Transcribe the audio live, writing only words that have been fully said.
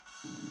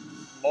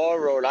more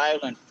Rhode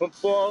Island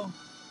football.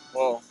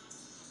 Well,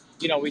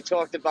 we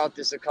talked about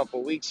this a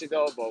couple weeks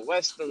ago, but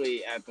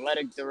Westerly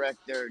athletic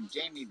director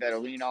Jamie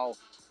Bertolino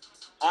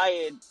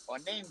hired or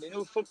named a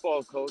new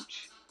football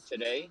coach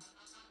today,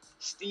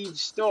 Steve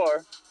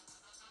Storr,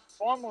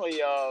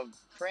 formerly of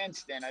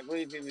Cranston. I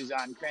believe he was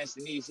on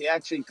Cranston East. He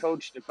actually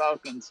coached the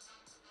Falcons.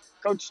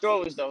 Coach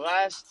Storr was the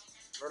last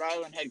Rhode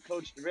Island head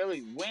coach to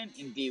really win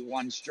in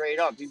D1 straight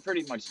up. He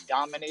pretty much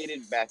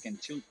dominated back in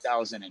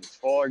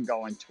 2004,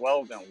 going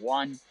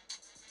 12-1,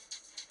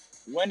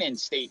 winning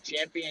state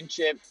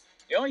championship.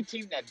 The only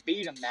team that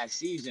beat him that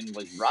season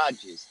was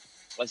Rogers.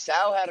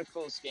 LaSalle had a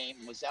close game.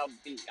 LaSalle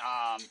beat,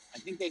 I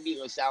think they beat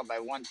LaSalle by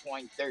 1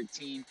 point,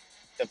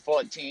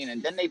 13-14,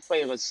 and then they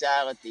played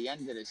LaSalle at the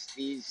end of the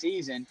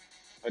season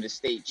for the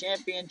state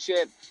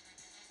championship.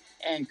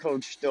 And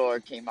Coach Storr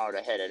came out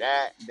ahead of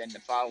that. Then the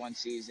following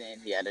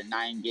season, he had a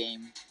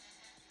 9-game.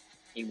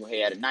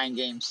 He had a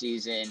 9-game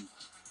season.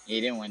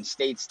 He didn't win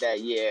states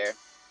that year,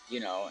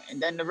 And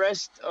then the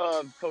rest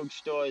of Coach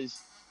Storr's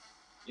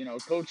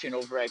coaching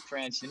over at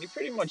Cranston, he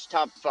pretty much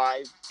top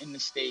 5 in the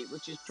state,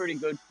 which is pretty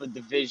good for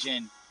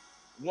Division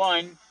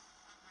 1.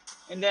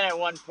 And then at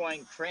one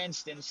point,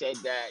 Cranston said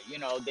that,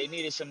 they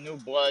needed some new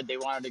blood. They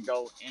wanted to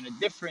go in a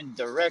different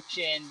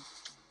direction.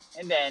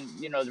 And then,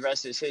 the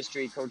rest is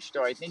history. Coach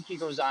Storr, I think he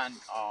goes on,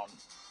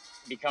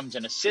 becomes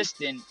an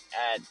assistant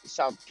at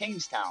South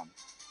Kingstown.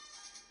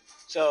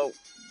 So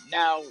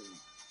now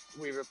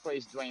we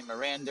replaced Dwayne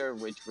Miranda,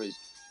 which was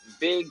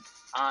big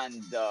on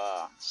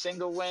the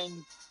single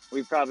wing.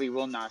 We probably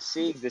will not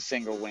see the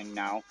single wing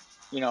now.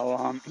 But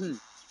I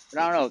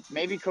don't know.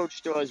 Maybe Coach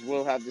Storrs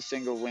will have the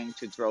single wing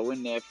to throw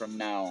in there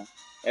from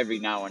every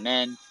now and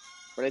then.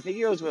 But I think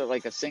he goes with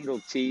like a single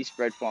T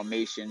spread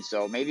formation.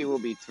 So maybe we'll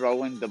be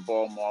throwing the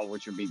ball more,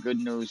 which would be good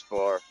news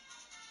for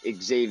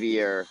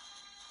Xavier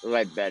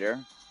Ledbetter.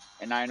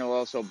 And I know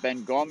also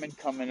Ben Gorman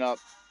coming up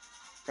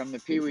from the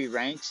Pee Wee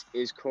ranks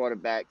is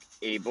quarterback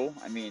Abel.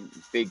 I mean,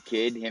 big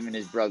kid. Him and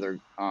his brother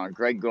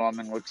Greg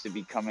Gorman looks to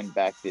be coming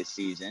back this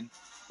season.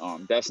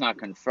 That's not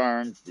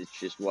confirmed. It's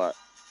just what.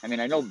 I mean,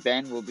 I know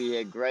Ben will be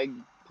here. Greg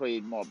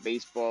played more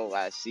baseball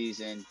last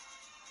season.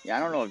 Yeah, I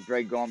don't know if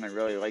Greg Gorman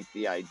really liked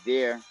the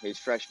idea his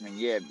freshman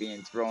year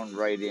being thrown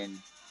right in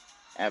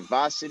at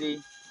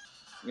varsity,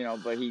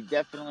 but he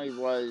definitely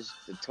was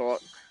the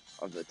talk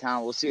of the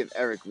town. We'll see if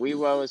Eric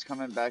Wewell is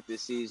coming back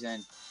this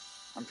season.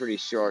 I'm pretty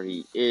sure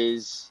he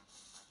is.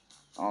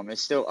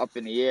 It's still up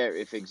in the air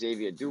if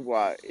Xavier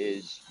Dubois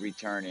is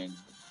returning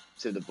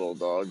to the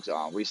Bulldogs.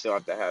 We still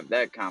have to have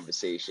that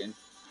conversation.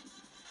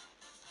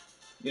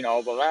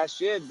 But last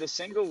year, the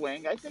single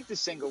wing, I think the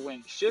single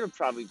wing should have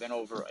probably been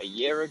over a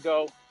year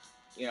ago.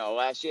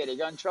 Last year they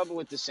got in trouble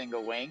with the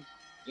single wing.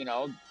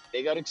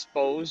 They got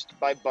exposed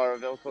by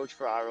Burrillville, Coach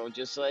Ferraro,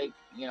 just like,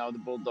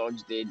 the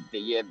Bulldogs did the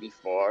year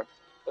before.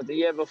 But the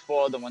year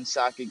before, the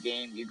Woonsocket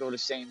game, you go to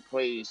St.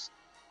 Plays,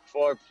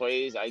 4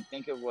 plays. I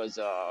think it was,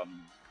 a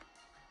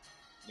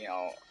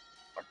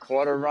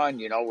quarter run,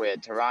 where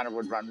Toronto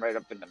would run right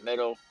up in the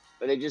middle.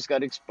 But they just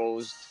got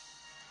exposed.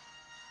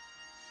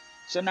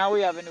 So now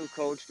we have a new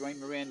coach. Dwayne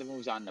Miranda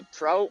moves on to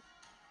pro.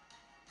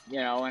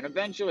 And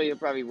eventually he'll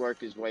probably work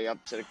his way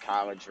up to the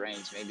college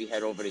ranks, maybe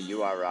head over to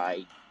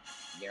URI,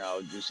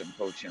 do some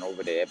coaching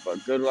over there.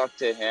 But good luck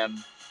to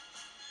him.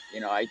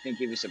 I think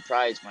he was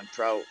surprised when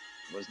Trout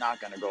was not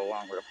going to go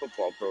along with a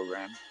football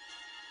program.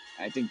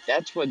 And I think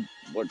that's what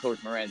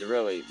Coach Miranda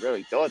really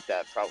thought,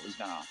 that Trout was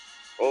going to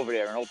go over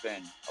there and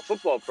open a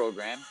football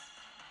program,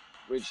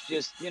 which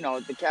just,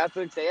 the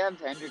Catholics, they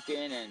have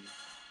Hendricken, and,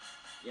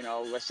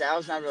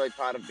 LaSalle's not really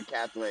part of the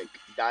Catholic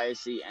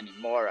diocese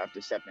anymore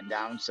after stepping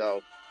down.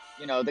 So,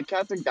 the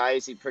Catholic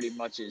diocese pretty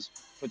much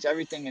puts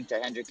everything into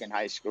Hendricken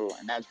High School,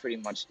 and that's pretty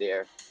much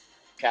their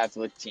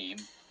Catholic team.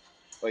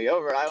 But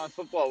Rhode Island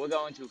football, we're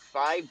going to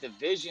 5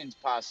 divisions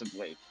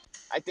possibly.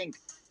 I think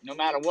no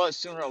matter what,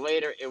 sooner or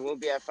later, it will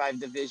be at 5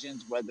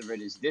 divisions, whether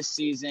it is this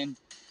season,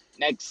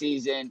 next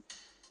season.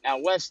 Now,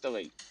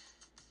 Westerly,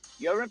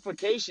 your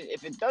implication,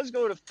 if it does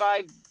go to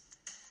 5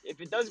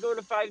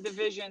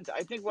 divisions,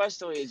 I think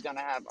Westerly is going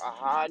to have a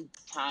hard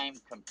time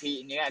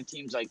competing. You have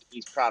teams like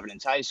East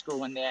Providence High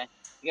School in there.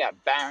 You got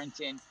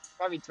Barrington.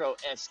 Probably throw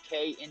SK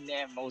in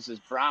there. Moses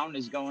Brown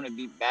is going to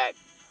be back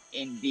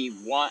in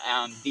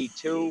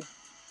D2.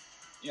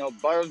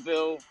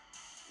 Burrillville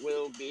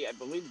will be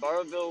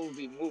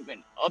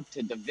moving up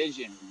to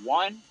Division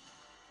 1.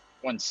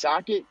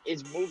 Woonsocket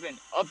is moving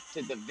up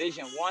to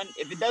Division 1.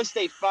 If it does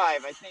stay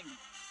 5, I think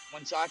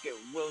Woonsocket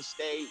will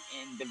stay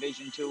in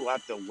Division 2. We'll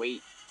have to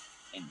wait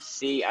and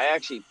see. I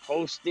actually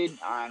posted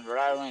on Rhode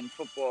Island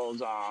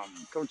Football's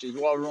Coach's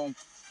War Room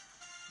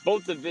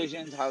both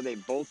divisions, how they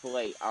both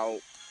lay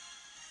out.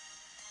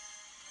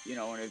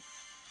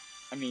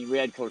 And we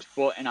had Coach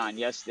Fortin on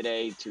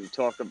yesterday to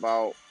talk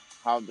about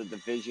how the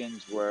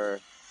divisions were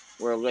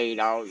laid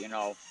out, And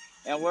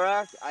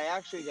I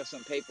actually got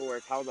some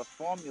paperwork, how the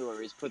formula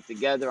is put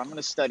together. I'm going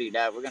to study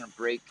that. We're going to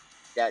break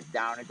that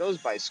down. It goes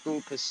by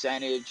school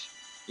percentage,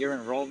 your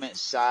enrollment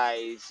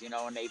size,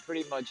 and they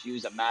pretty much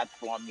use a math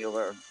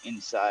formula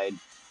inside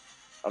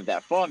of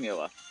that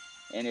formula,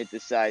 and it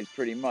decides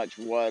pretty much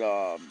what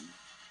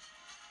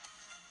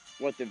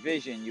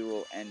division you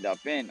will end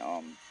up in.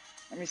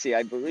 Let me see.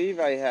 I believe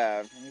I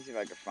have. Let me see if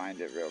I can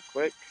find it real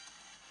quick.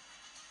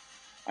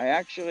 I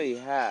actually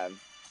have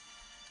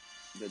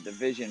the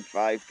Division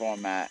 5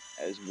 format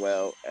as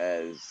well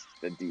as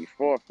the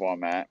D4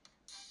 format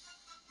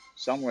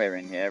somewhere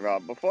in here.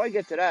 Before I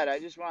get to that, I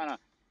just want to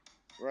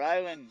Rhode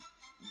Island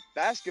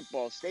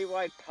basketball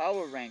statewide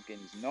power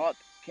rankings. North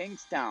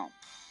Kingstown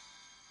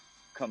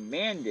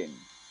commanding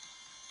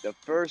the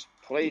first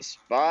place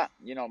spot.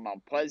 You know,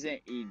 Mount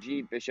Pleasant,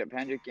 EG, Bishop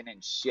Hendricken,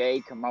 and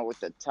Shea come out with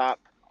the top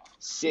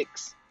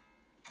 6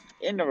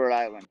 in the Rhode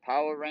Island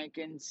power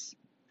rankings.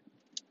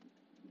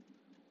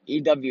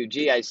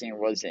 EWG, I seen,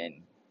 was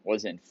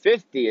in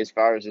 50 as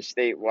far as the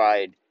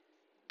statewide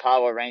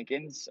power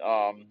rankings.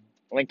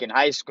 Lincoln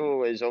High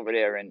School is over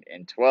there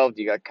in 12th.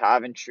 You got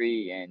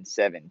Coventry in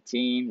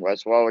 17,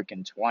 West Warwick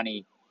in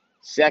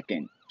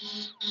 22nd.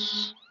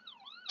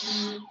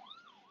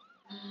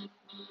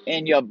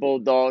 And your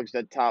Bulldogs,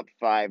 the top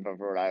 5 of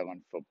Rhode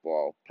Island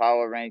football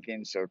power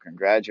rankings. So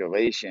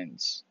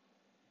congratulations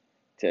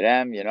to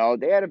them. You know,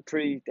 they had a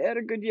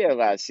good year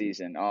last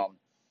season.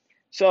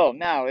 So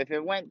now if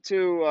it went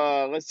to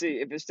let's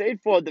see, if it stayed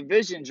 4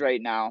 divisions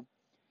right now,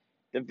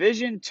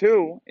 Division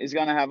 2 is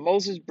going to have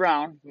Moses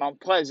Brown, Mount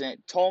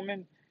Pleasant,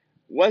 Tolman,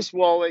 West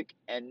Warwick,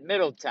 and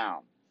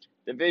Middletown.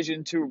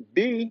 Division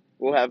 2B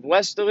will have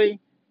Westerly,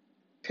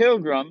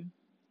 Pilgrim,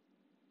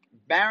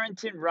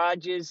 Barrington,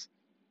 Rogers,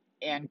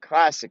 and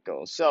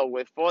Classical. So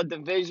with 4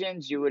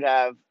 divisions, you would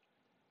have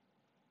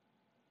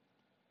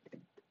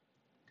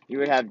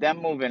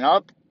them moving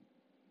up.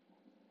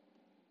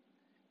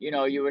 You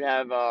know, you would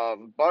have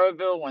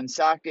Burrville,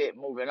 Woonsocket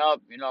moving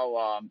up. You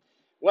know,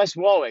 West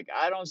Warwick.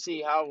 I don't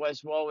see how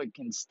West Warwick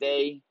can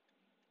stay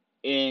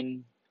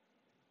in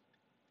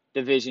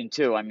Division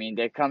 2. I mean,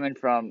 they're coming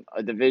from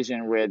a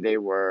division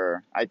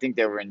where I think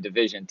they were in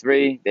Division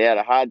 3. They had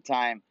a hard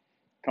time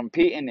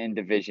competing in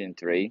Division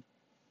 3.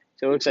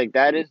 So it looks like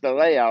that is the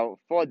layout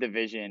for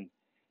Division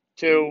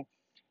 2.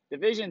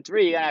 Division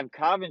 3, you're going to have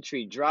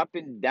Coventry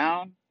dropping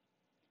down,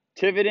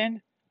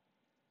 Tiverton.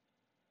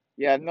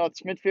 You have North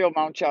Smithfield,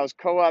 Mount Charles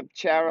Co-op,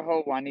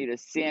 Charahoe, Juanita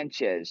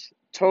Sanchez,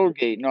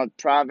 Tollgate, North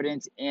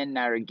Providence, and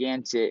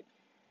Narragansett,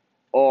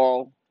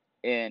 all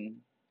in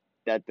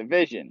that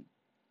division.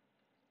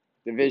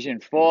 Division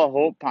 4,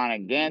 Hope,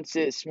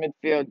 Ponagansett,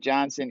 Smithfield,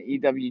 Johnson,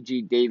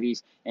 EWG,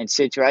 Davies, and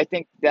Citra. I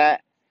think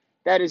that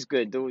is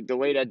good, the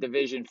way that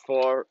Division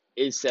 4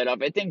 is set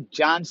up. I think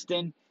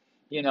Johnston,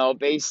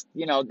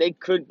 they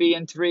could be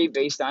in 3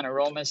 based on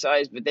enrollment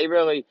size, but they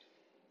really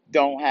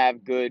don't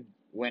have good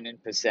winning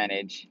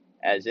percentage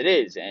as it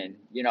is. And,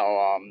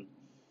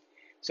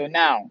 so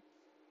now,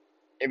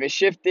 if it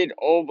shifted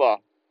over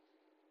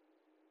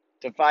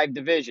to 5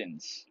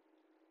 divisions,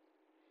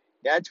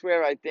 that's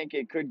where I think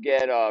it could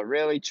get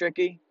really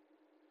tricky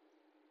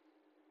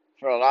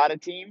for a lot of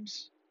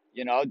teams.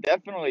 You know,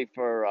 definitely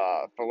for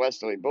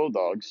Westerly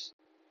Bulldogs.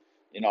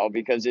 You know,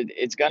 because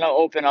it's gonna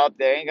open up.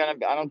 They ain't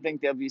gonna. I don't think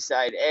they'll be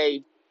side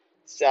A,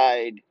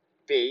 side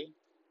B.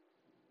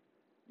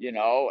 You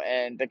know,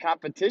 and the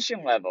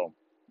competition level.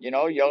 You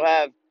know, you'll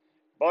have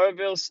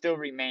Burrville still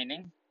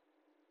remaining.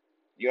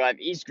 You'll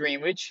have East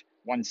Greenwich,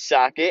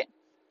 Woonsocket,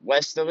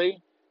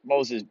 Westerly,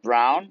 Moses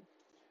Brown.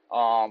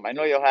 I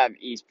know you'll have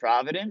East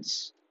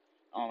Providence.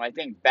 I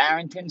think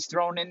Barrington's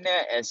thrown in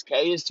there. SK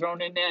is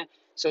thrown in there.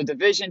 So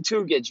Division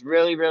 2 gets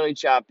really, really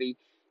choppy.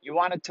 You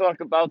want to talk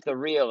about the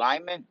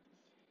realignment?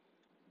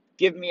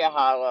 Give me a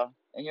holler.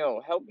 And,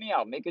 help me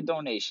out. Make a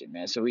donation,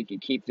 man, so we can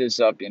keep this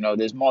up. You know,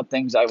 there's more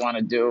things I want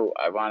to do.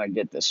 I want to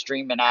get the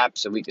streaming app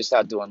so we can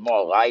start doing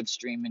more live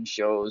streaming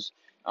shows.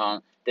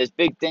 There's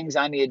big things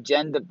on the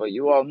agenda, but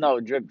you all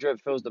know Drip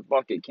Drip fills the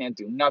bucket. Can't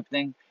do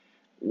nothing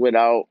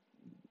without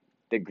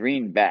the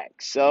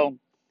greenback. So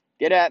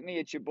get at me.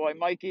 It's your boy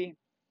Mikey.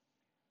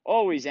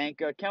 Always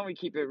Anchor. Can we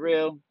keep it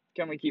real?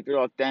 Can we keep it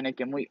authentic?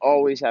 And we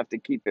always have to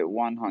keep it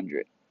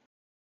 100.